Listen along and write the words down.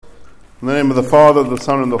In the name of the Father, the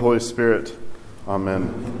Son, and the Holy Spirit.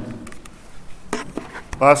 Amen.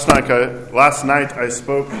 Last night I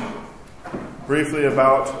spoke briefly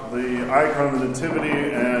about the icon of the Nativity,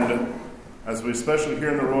 and as we especially hear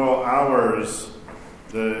in the Royal Hours,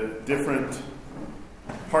 the different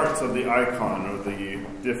parts of the icon, or the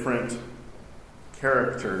different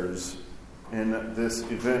characters in this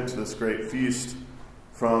event, this great feast,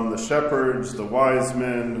 from the shepherds, the wise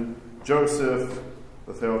men, Joseph,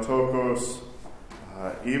 the Theotokos,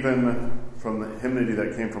 even from the hymnody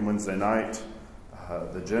that came from Wednesday night,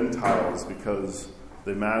 the Gentiles, because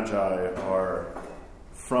the Magi are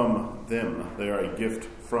from them. They are a gift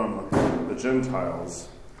from the Gentiles.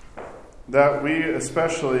 That we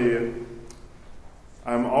especially,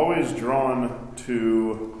 I'm always drawn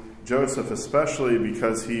to Joseph, especially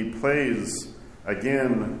because he plays,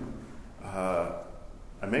 again,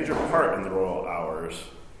 a major part in the Royal Hours.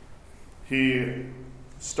 He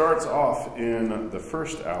starts off in the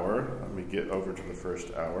first hour. Let me get over to the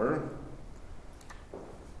first hour.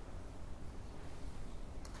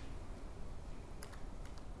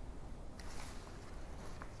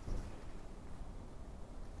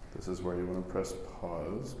 This is where you want to press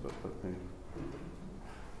pause, but let me...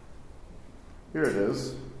 Here it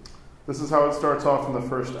is. This is how it starts off in the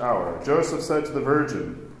first hour. Joseph said to the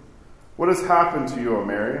Virgin, "What has happened to you, O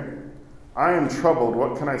Mary? I am troubled.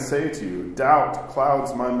 What can I say to you? Doubt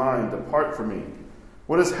clouds my mind. Depart from me.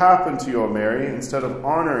 What has happened to you, O Mary? Instead of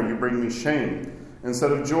honor, you bring me shame.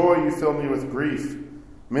 Instead of joy, you fill me with grief.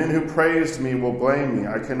 Men who praised me will blame me.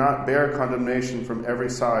 I cannot bear condemnation from every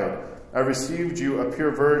side. I received you, a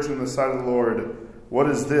pure virgin, in the sight of the Lord. What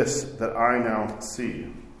is this that I now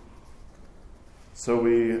see?" So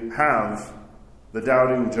we have the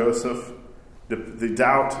doubting Joseph, the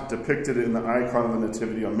doubt depicted in the icon of the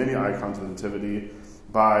Nativity, on many icons of the Nativity,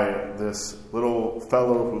 by this little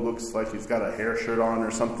fellow who looks like he's got a hair shirt on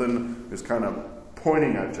or something, who's kind of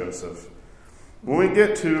pointing at Joseph. When we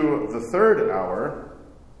get to the third hour,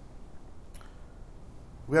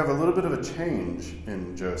 we have a little bit of a change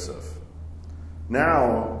in Joseph.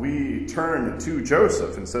 Now we turn to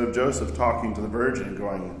Joseph, instead of Joseph talking to the Virgin and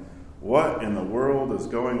going, "What in the world is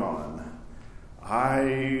going on?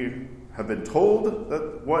 I have been told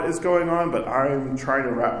that what is going on, but I'm trying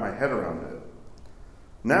to wrap my head around it."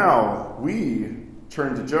 Now we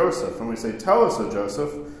turn to Joseph and we say, "Tell us, O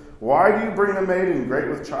Joseph, why do you bring a maiden great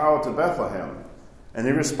with child to Bethlehem?" And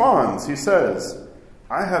he responds, he says,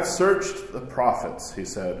 "I have searched the prophets," he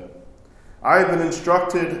said. "I have been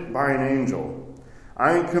instructed by an angel.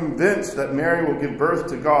 I am convinced that Mary will give birth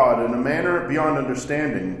to God in a manner beyond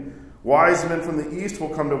understanding. Wise men from the east will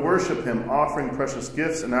come to worship him, offering precious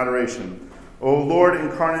gifts and adoration. O Lord,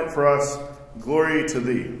 incarnate for us, glory to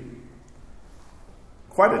thee."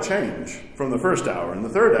 Quite a change from the first hour. In the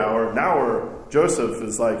third hour, now Joseph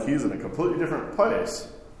is like he's in a completely different place.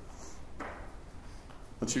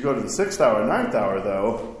 Once you go to the sixth hour, ninth hour,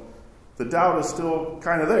 though, the doubt is still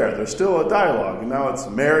kind of there. There's still a dialogue, and now it's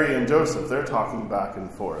Mary and Joseph. They're talking back and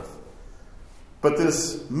forth. But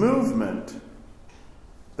this movement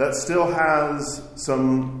that still has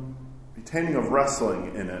some retaining of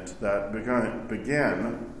wrestling in it that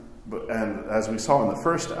began, and as we saw in the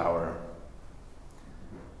first hour,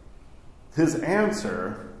 his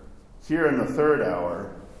answer here in the third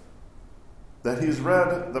hour, that he's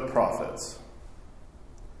read the prophets.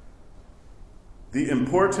 The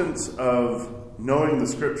importance of knowing the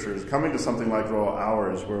Scriptures, coming to something like Royal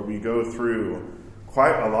Hours where we go through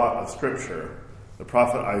quite a lot of Scripture. The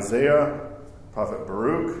prophet Isaiah, prophet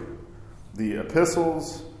Baruch, the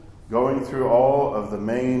epistles, going through all of the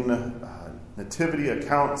main nativity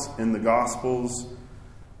accounts in the Gospels,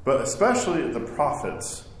 but especially the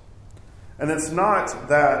prophets. And it's not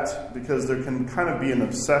that, because there can kind of be an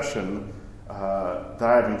obsession that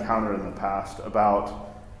I've encountered in the past about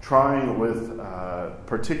trying with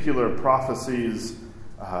particular prophecies,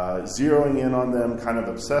 zeroing in on them, kind of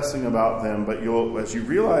obsessing about them, but as you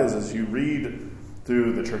realize, as you read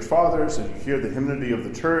through the Church Fathers and you hear the hymnody of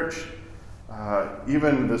the Church,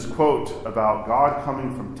 even this quote about God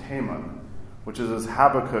coming from Teman, which is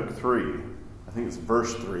Habakkuk 3, I think it's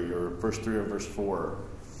verse 3 or verse 4.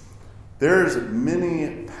 There's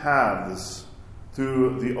many paths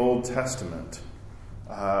through the Old Testament,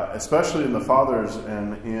 especially in the Fathers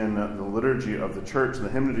and in the liturgy of the Church, the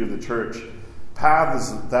hymnody of the Church,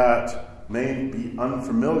 paths that may be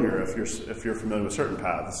unfamiliar if you're familiar with certain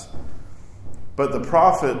paths. But the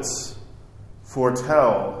prophets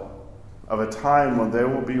foretell of a time when there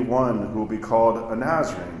will be one who will be called a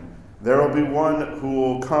Nazarene. There will be one who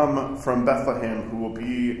will come from Bethlehem who will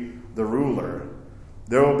be the ruler.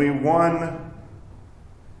 There will be one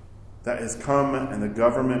that is come, and the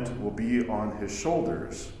government will be on his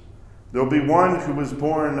shoulders. There will be one who was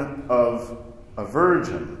born of a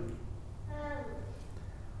virgin.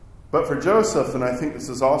 But for Joseph, and I think this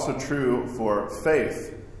is also true for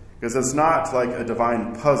faith, because it's not like a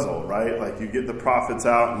divine puzzle, right? Like you get the prophets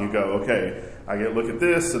out and you go, okay, I get look at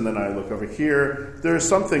this, and then I look over here. There's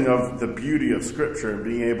something of the beauty of Scripture and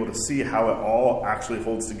being able to see how it all actually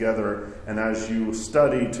holds together, and as you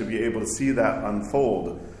study, to be able to see that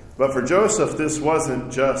unfold. But for Joseph, this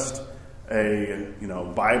wasn't just a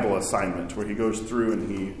Bible assignment where he goes through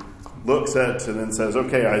and he looks at and then says,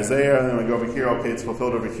 okay, Isaiah, and then we go over here, okay, it's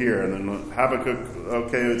fulfilled over here, and then Habakkuk,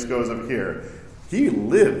 okay, it goes over here. He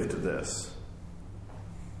lived this.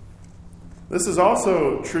 This is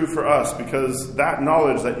also true for us, because that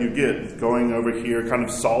knowledge that you get going over here, kind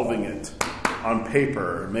of solving it on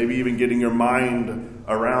paper, maybe even getting your mind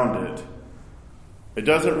around it, it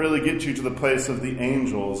doesn't really get you to the place of the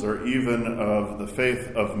angels or even of the faith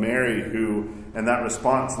of Mary, who, and that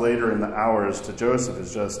response later in the hours to Joseph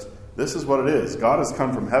is just, this is what it is. God has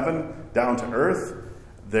come from heaven down to earth.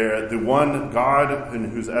 The one God in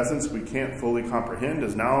whose essence we can't fully comprehend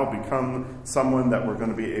has now become someone that we're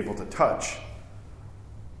going to be able to touch,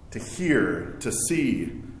 to hear, to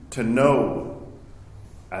see, to know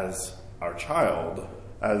as our child,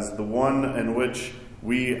 as the one in which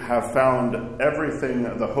we have found everything,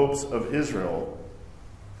 the hopes of Israel,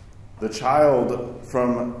 the child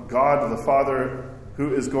from God the Father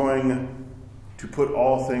who is going to put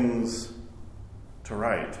all things to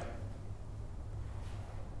right.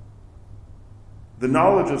 The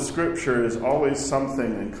knowledge of Scripture is always something,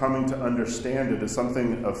 and coming to understand it is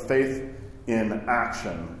something of faith in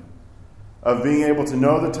action, of being able to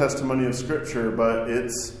know the testimony of Scripture, but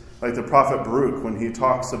it's like the prophet Baruch when he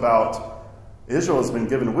talks about Israel has been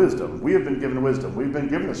given wisdom. We have been given wisdom. We've been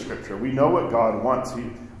given the Scripture. We know what God wants.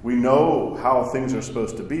 We know how things are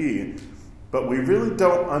supposed to be, but we really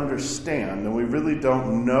don't understand, and we really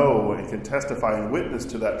don't know and can testify and witness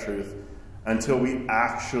to that truth until we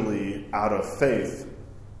actually, out of faith,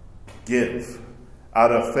 give.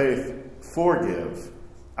 Out of faith, forgive.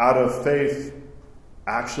 Out of faith,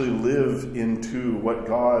 actually live into what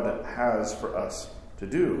God has for us to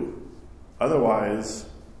do. Otherwise,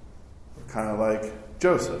 we're kind of like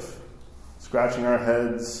Joseph, scratching our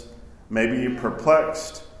heads, maybe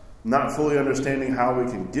perplexed, not fully understanding how we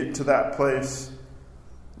can get to that place.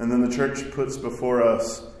 And then the church puts before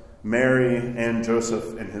us Mary and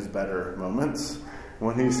Joseph in his better moments,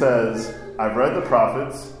 when he says, I've read the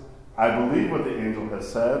prophets, I believe what the angel has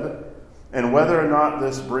said, and whether or not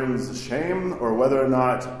this brings shame, or whether or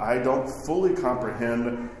not I don't fully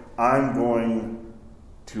comprehend, I'm going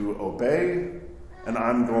to obey, and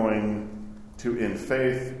I'm going to, in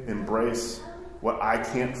faith, embrace what I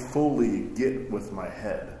can't fully get with my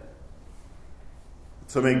head.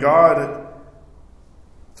 So may God,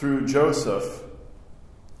 through Joseph,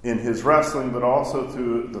 in his wrestling, but also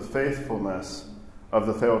through the faithfulness of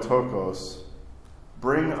the Theotokos,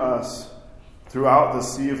 bring us throughout the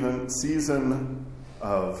season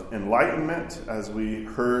of enlightenment, as we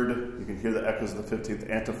heard, you can hear the echoes of the 15th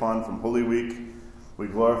antiphon from Holy Week. We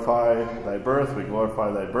glorify thy birth, we glorify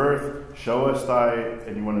thy birth, show us thy,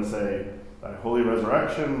 and you want to say, thy holy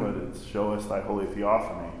resurrection, but it's show us thy holy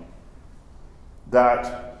theophany.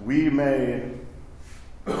 That we may,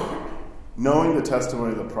 knowing the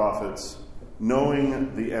testimony of the prophets,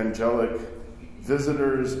 knowing the angelic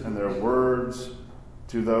visitors and their words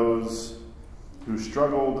to those who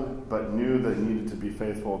struggled but knew they needed to be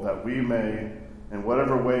faithful, that we may, in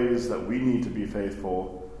whatever ways that we need to be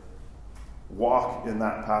faithful, walk in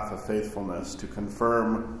that path of faithfulness to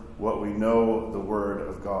confirm what we know the Word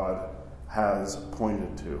of God has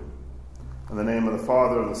pointed to. In the name of the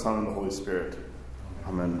Father, and the Son, and the Holy Spirit.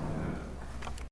 Amen.